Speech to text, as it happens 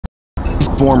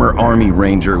former Army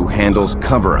Ranger who handles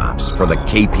cover-ops for the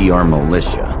KPR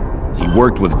militia. He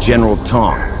worked with General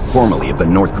Tong, formerly of the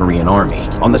North Korean Army,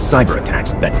 on the cyber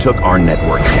attacks that took our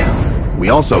network down. We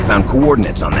also found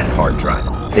coordinates on that hard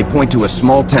drive. They point to a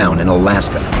small town in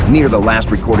Alaska, near the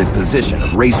last recorded position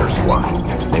of Razor Squad.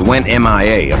 They went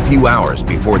MIA a few hours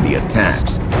before the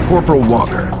attacks. Corporal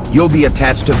Walker, you'll be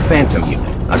attached to Phantom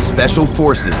Unit, a special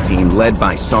forces team led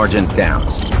by Sergeant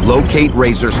Downs. Locate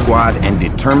Razor Squad and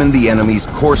determine the enemy's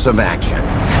course of action.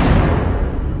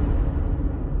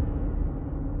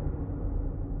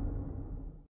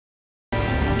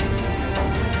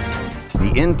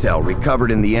 The intel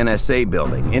recovered in the NSA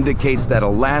building indicates that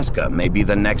Alaska may be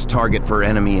the next target for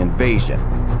enemy invasion,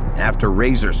 after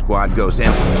Razor Squad goes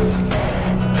empty.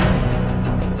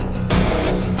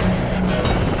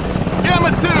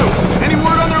 Gamma 2! Any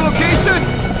word on their location?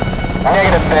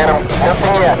 Negative, Phantom.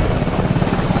 Nothing yet.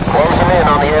 Closing in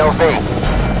on the LZ.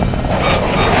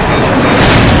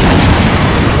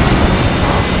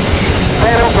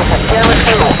 Phantom, this is Gamma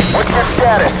 2. What's your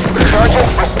status? Sergeant,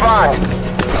 respond.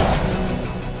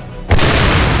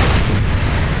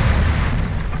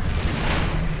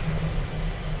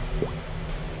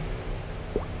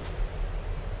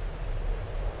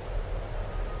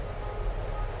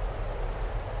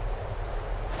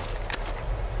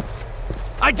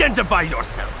 Identify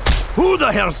yourself! Who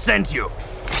the hell sent you?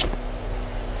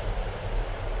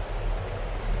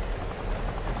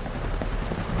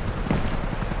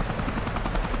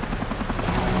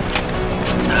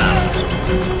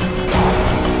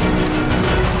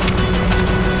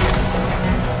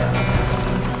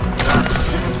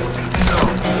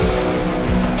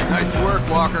 Nice work,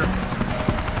 Walker.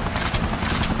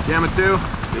 Gamma 2,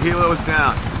 the helo is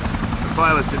down. The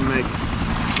pilot didn't make it.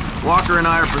 Walker and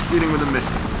I are proceeding with the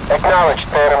mission. Acknowledged,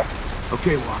 Phantom.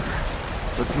 Okay, Walker.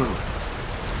 Let's move.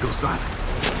 Go silent.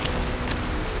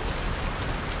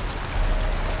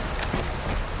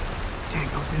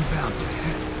 Tango's inbound, dead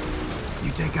ahead.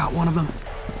 You take out one of them,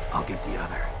 I'll get the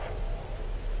other.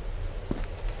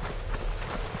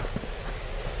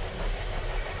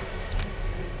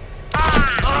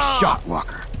 Nice shot,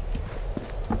 Walker.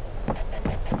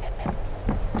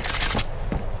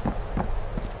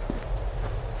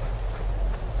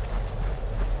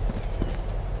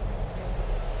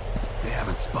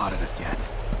 Spotted us yet.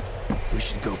 We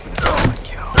should go for the solid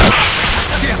kill.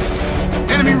 Damn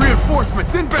it! Enemy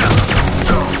reinforcements inbound!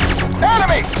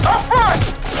 Enemy! Up front!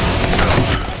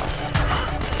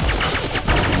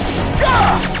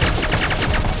 Gah!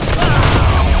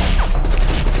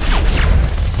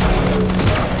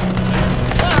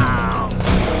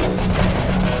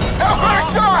 Hellfire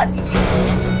shot!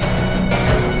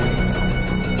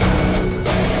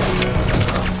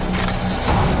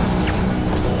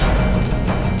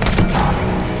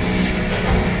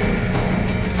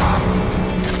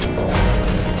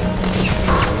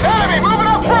 Moving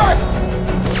up front!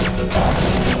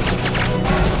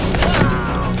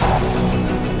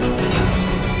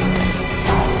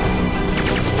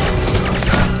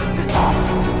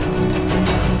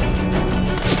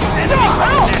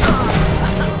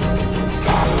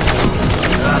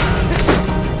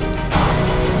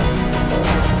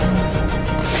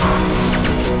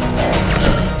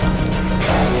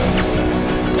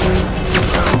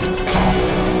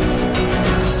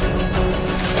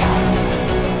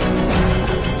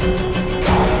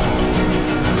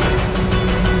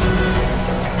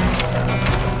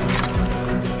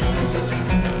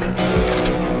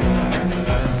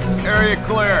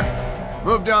 Clear.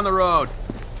 Move down the road.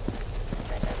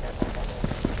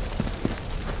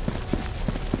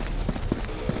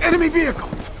 Enemy vehicle!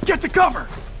 Get to cover!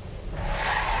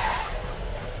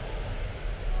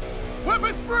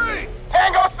 Weapons free!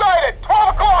 Tango sighted! 12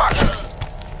 o'clock!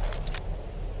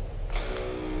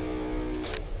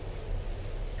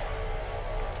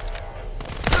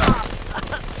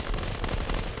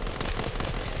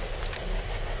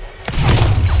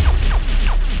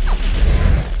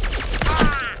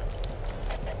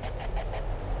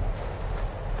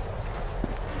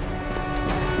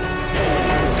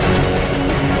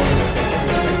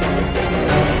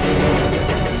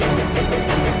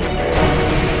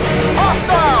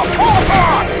 Hostile! Pull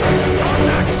apart!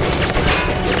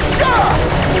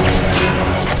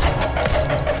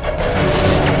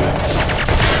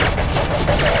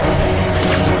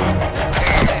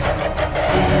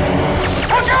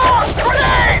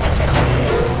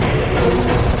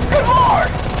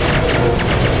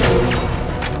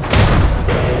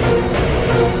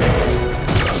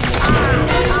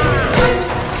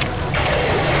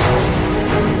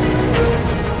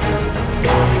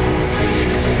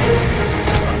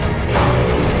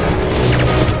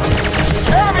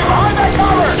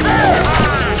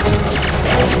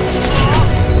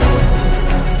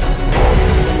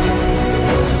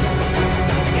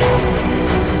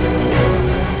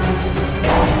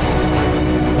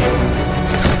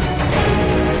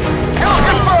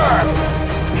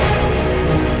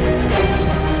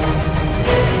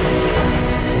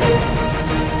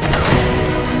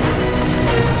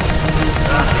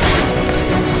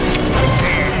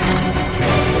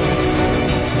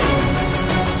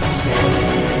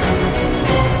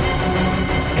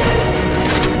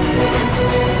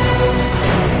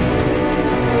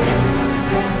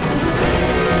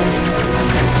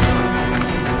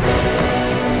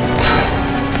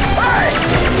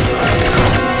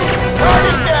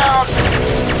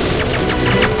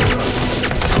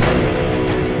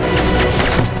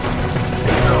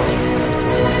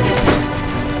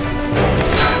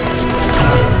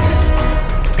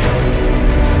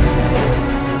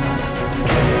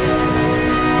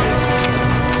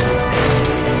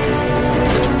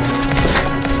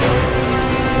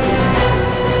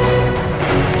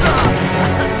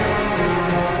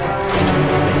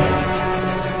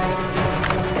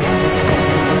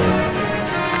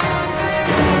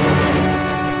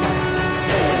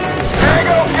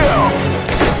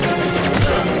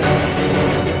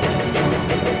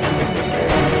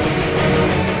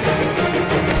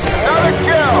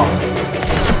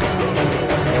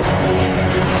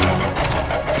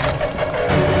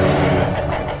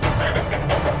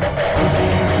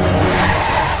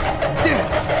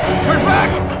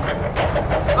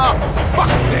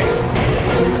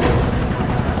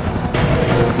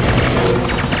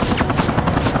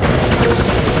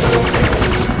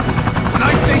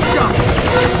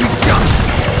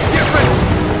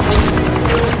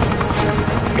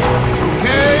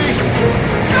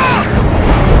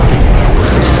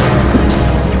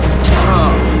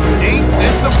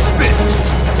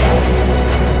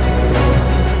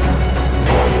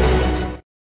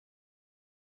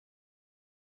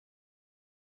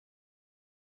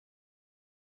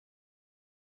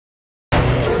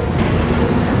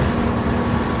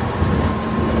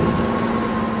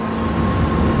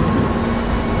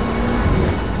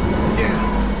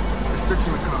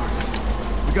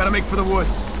 Gotta make for the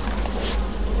woods.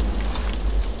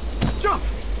 Jump!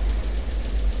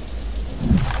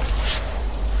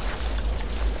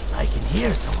 I can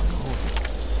hear someone moving.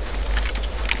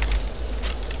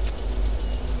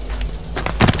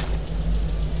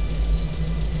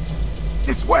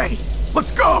 This way!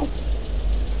 Let's go!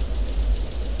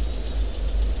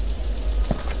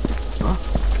 Huh?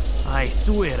 I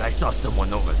swear I saw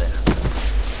someone over there.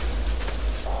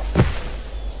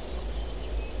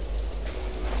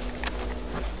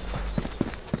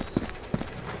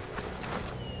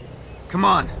 Come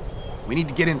on. We need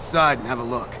to get inside and have a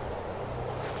look.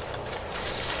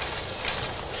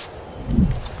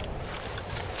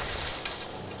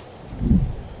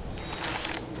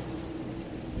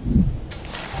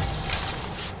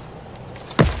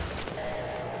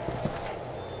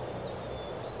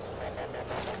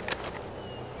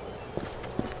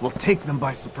 We'll take them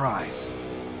by surprise.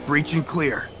 Breach and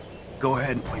clear. Go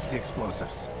ahead and place the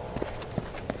explosives.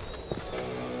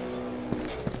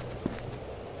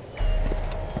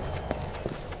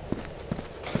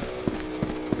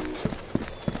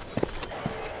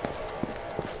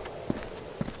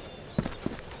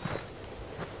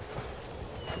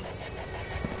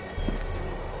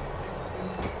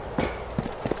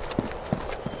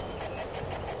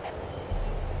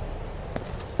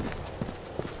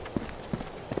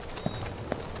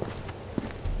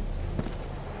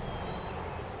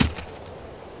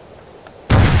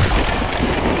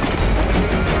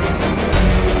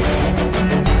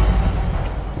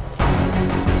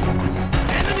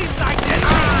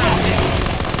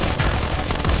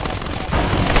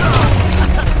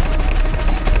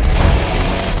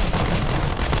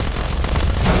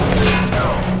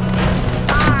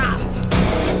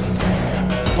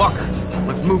 Walker,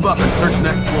 let's move up and search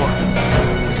next floor.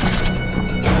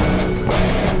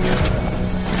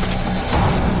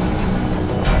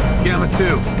 Gamma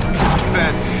 2,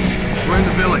 Ben, we're in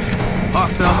the village.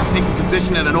 Hostiles are taking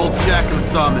position at an old shack in the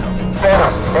sawmill.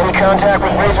 Phantom, any contact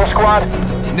with Razor Squad?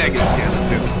 Negative, Gamma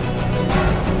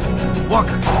 2.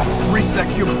 Walker, reach that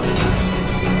cubicle.